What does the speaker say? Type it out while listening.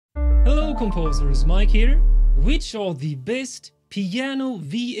composers, Mike here. Which are the best piano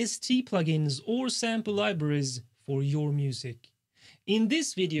VST plugins or sample libraries for your music? In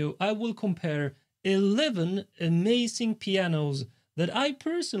this video, I will compare 11 amazing pianos that I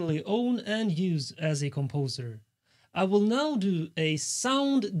personally own and use as a composer. I will now do a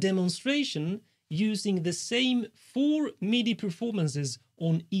sound demonstration using the same 4 MIDI performances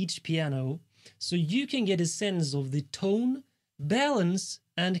on each piano, so you can get a sense of the tone, balance,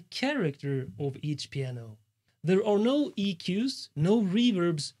 and character of each piano. There are no EQs, no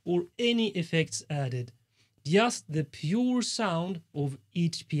reverbs, or any effects added, just the pure sound of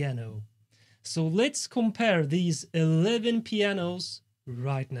each piano. So let's compare these 11 pianos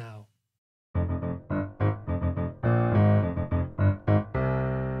right now.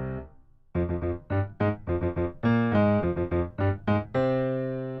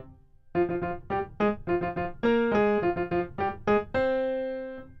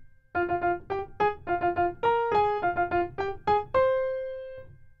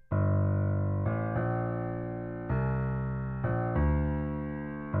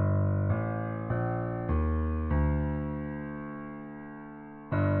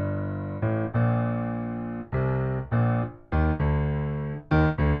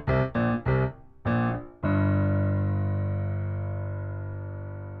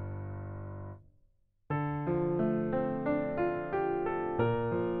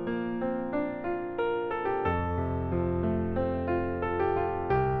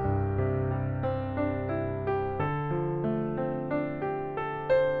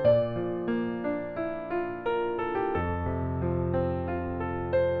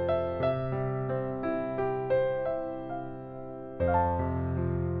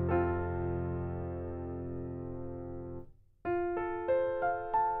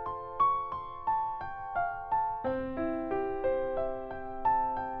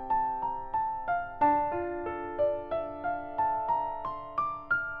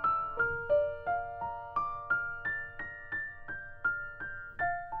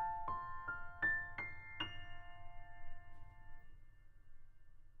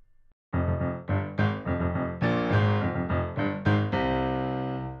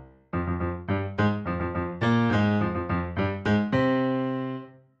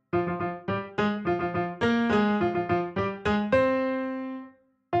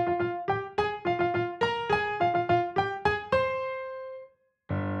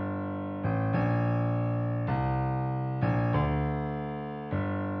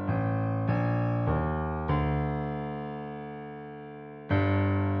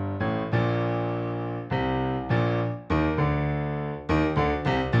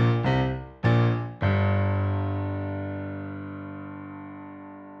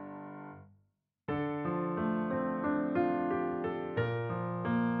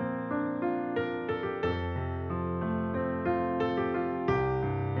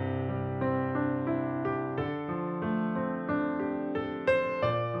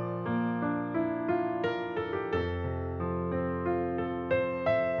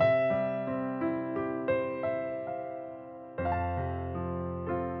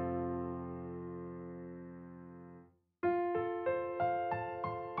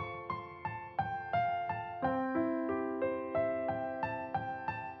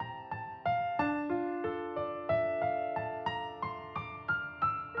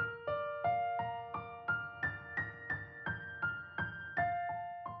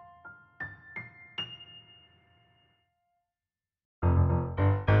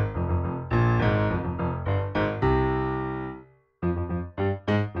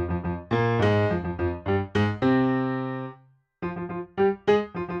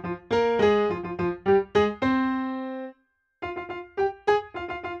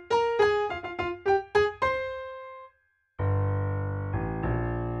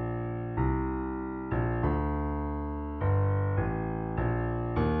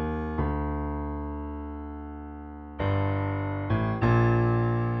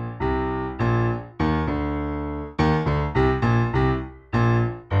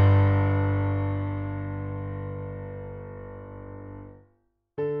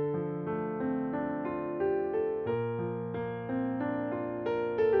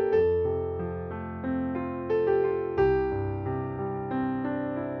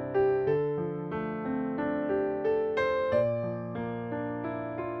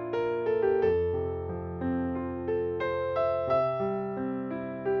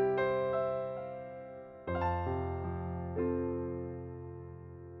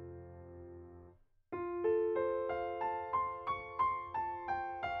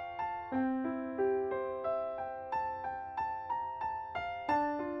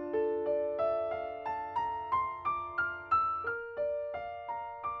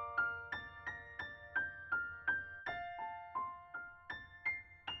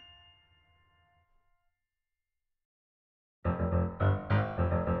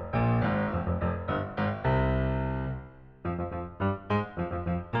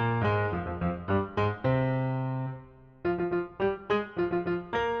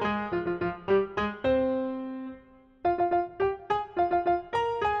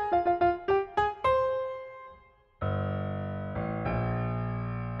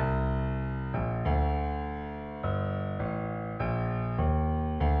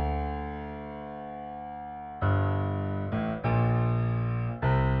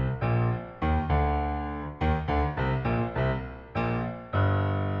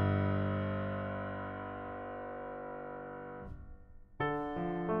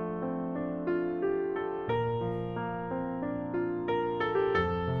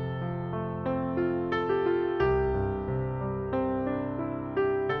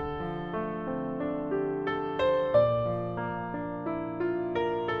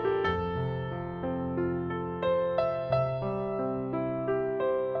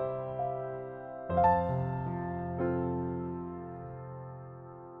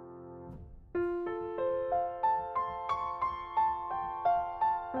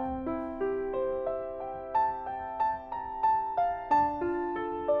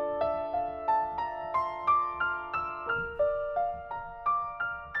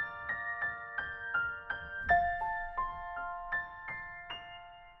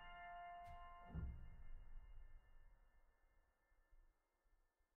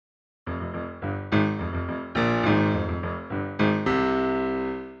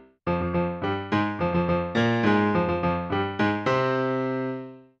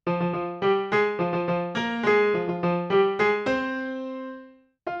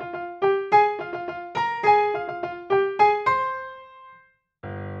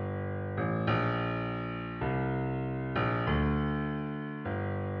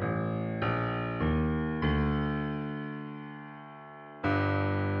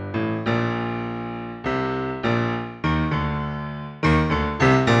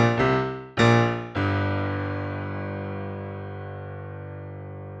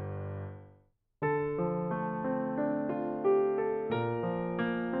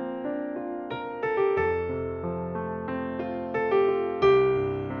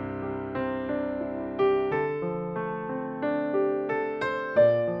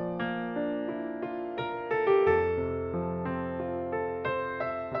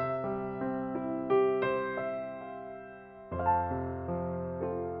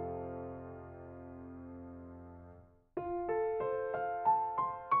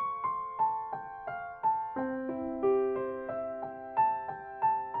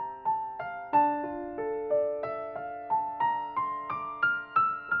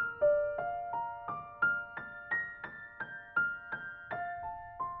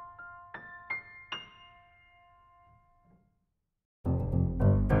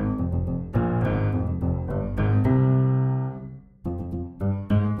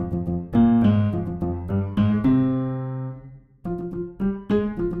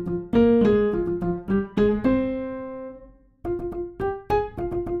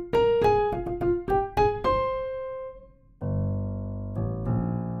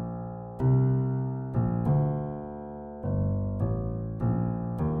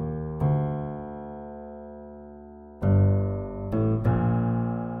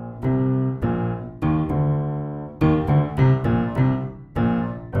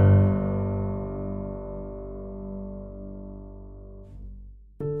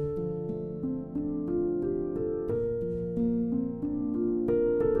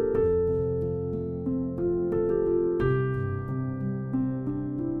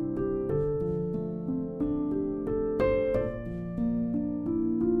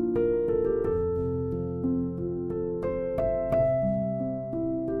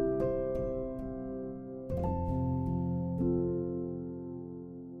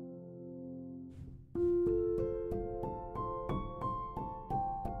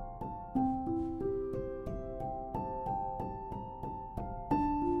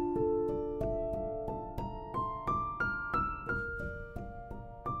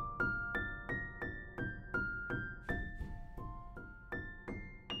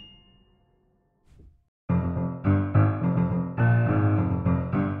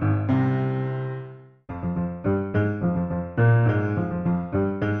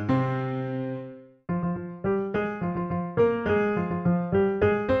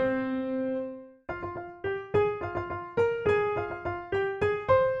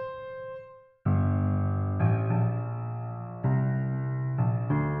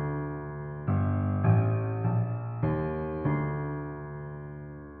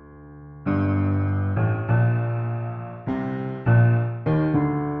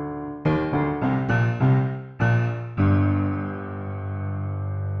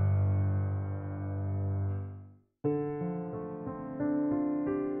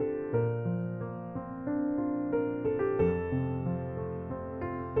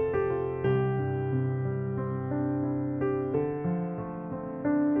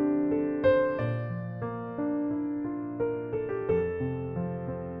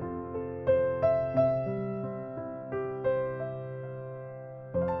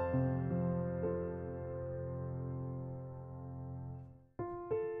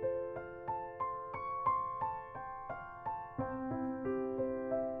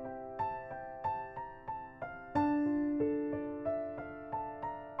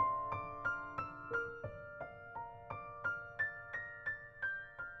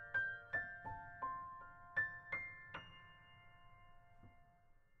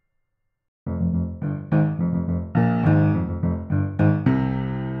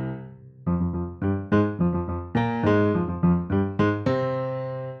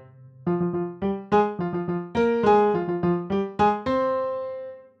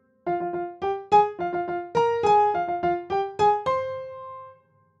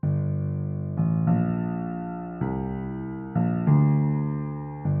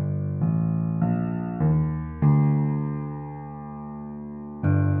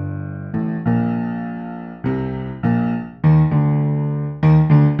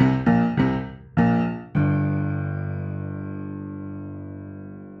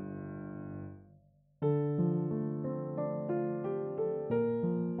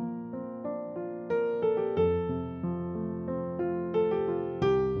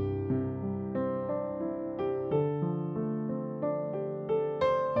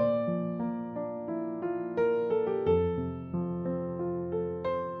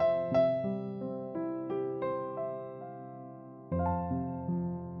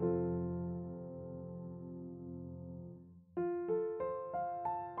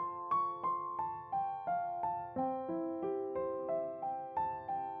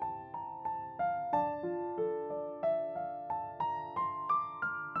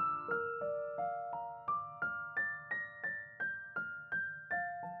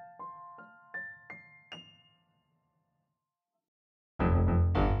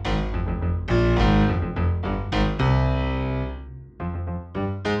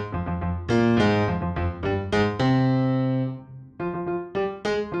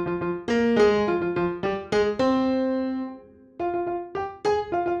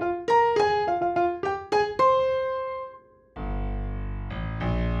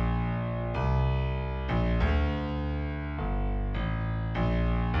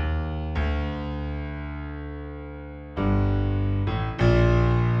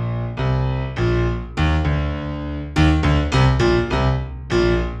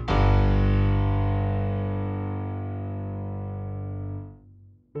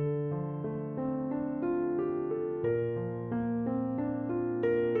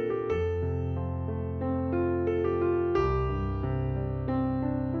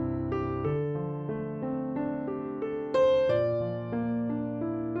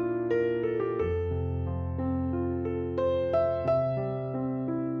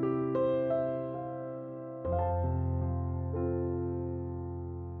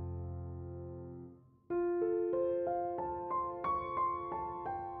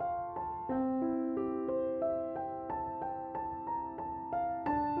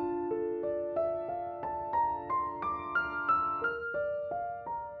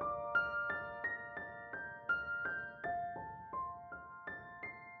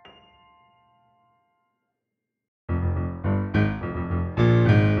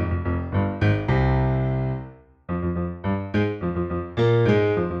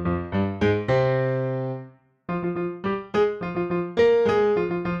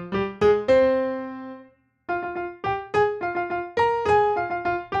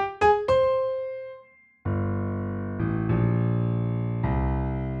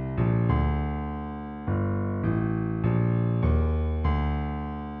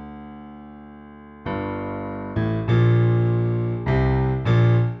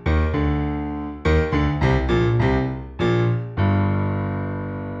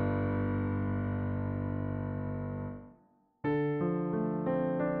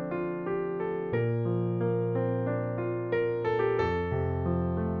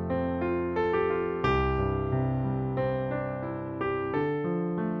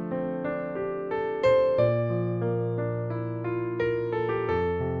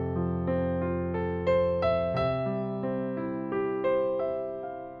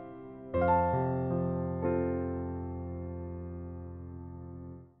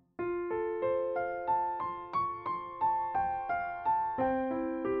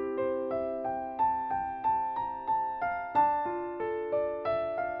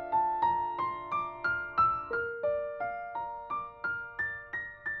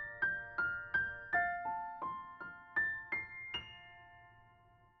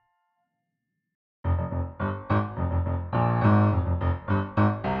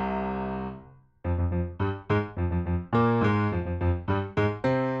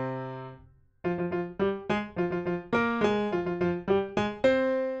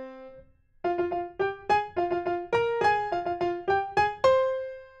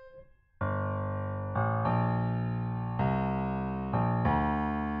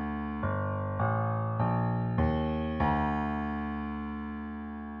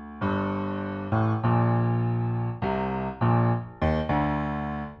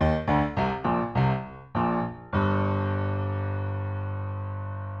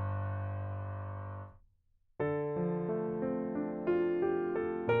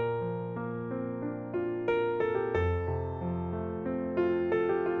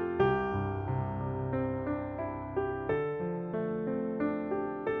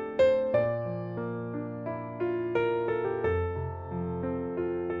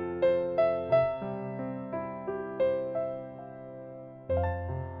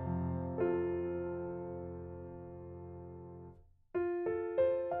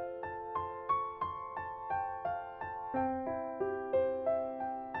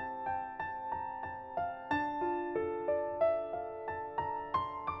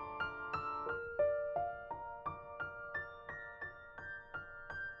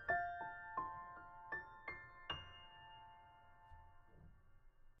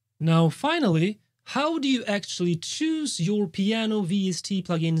 Now finally, how do you actually choose your piano VST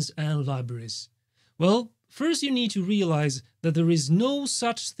plugins and libraries? Well, first you need to realize that there is no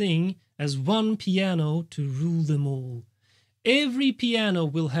such thing as one piano to rule them all. Every piano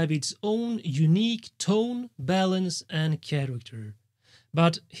will have its own unique tone, balance and character.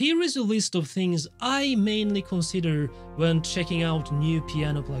 But here is a list of things I mainly consider when checking out new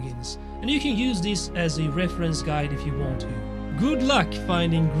piano plugins, and you can use this as a reference guide if you want to. Good luck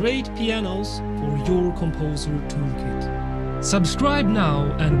finding great pianos for your composer toolkit. Subscribe now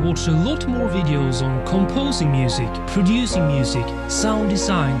and watch a lot more videos on composing music, producing music, sound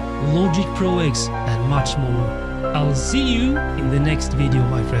design, Logic Pro X and much more. I'll see you in the next video,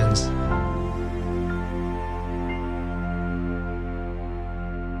 my friends.